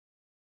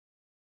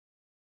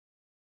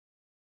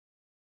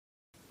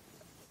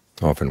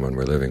Often when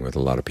we're living with a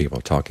lot of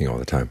people talking all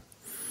the time,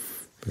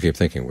 we keep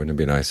thinking, wouldn't it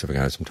be nice if we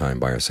had some time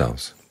by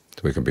ourselves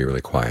so we could be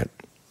really quiet?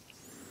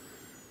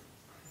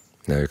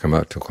 Now you come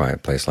out to a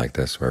quiet place like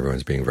this where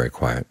everyone's being very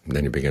quiet, and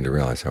then you begin to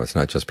realize how it's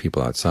not just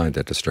people outside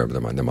that disturb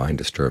the mind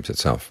disturbs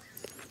itself.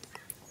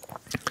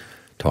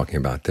 Talking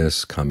about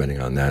this, commenting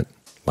on that,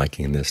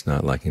 liking this,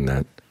 not liking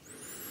that.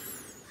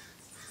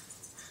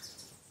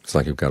 It's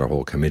like you've got a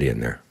whole committee in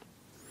there,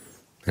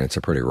 and it's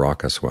a pretty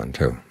raucous one,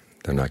 too.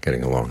 They're not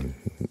getting along.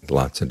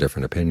 Lots of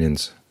different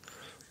opinions,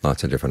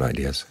 lots of different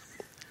ideas,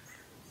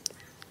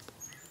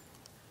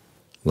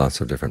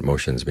 lots of different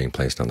motions being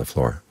placed on the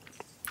floor.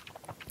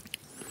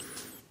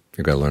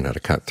 You've got to learn how to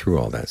cut through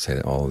all that, say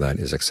that all that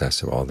is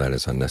excessive, all that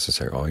is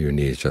unnecessary. All you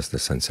need is just the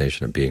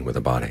sensation of being with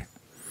the body.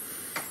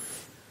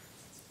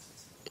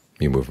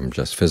 You move from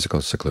just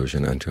physical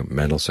seclusion into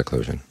mental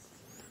seclusion.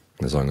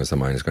 As long as the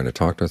mind is going to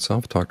talk to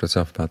itself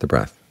about the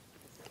breath.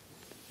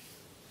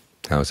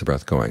 How is the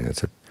breath going?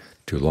 Is it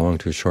too long,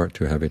 too short,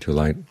 too heavy, too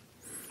light?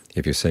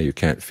 If you say you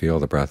can't feel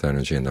the breath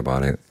energy in the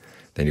body,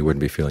 then you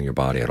wouldn't be feeling your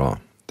body at all.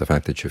 The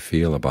fact that you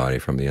feel a body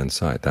from the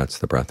inside, that's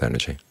the breath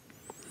energy.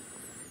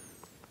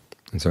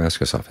 And so ask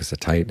yourself, is it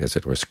tight? Is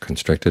it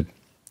constricted?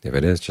 If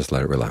it is, just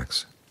let it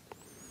relax.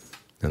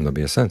 And there'll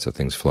be a sense of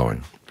things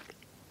flowing.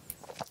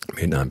 It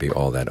may not be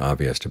all that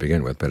obvious to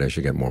begin with, but as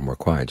you get more and more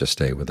quiet, just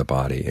stay with the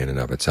body in and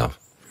of itself.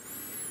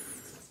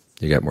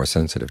 You get more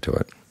sensitive to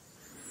it.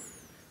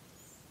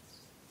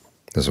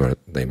 This is what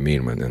they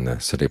mean when in the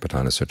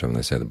Satipatthana Sutta when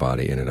they say the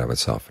body in and of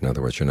itself. In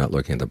other words, you're not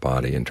looking at the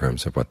body in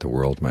terms of what the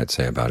world might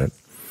say about it,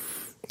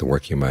 the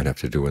work you might have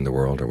to do in the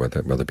world, or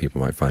whether people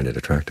might find it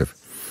attractive.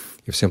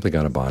 You've simply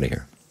got a body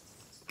here,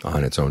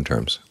 on its own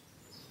terms.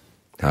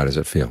 How does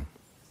it feel?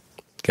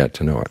 Get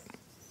to know it.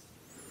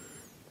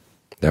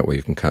 That way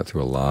you can cut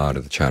through a lot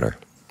of the chatter,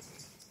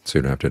 so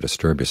you don't have to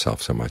disturb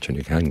yourself so much, and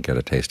you can get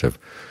a taste of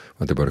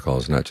what the Buddha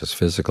calls not just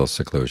physical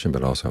seclusion,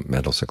 but also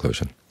mental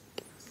seclusion.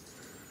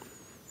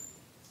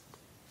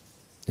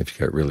 If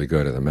you get really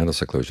good at the mental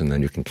seclusion,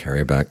 then you can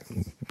carry it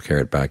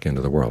back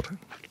into the world.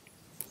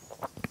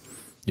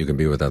 You can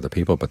be with other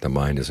people, but the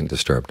mind isn't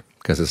disturbed,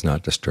 because it's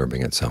not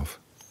disturbing itself.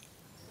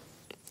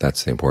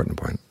 That's the important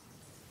point.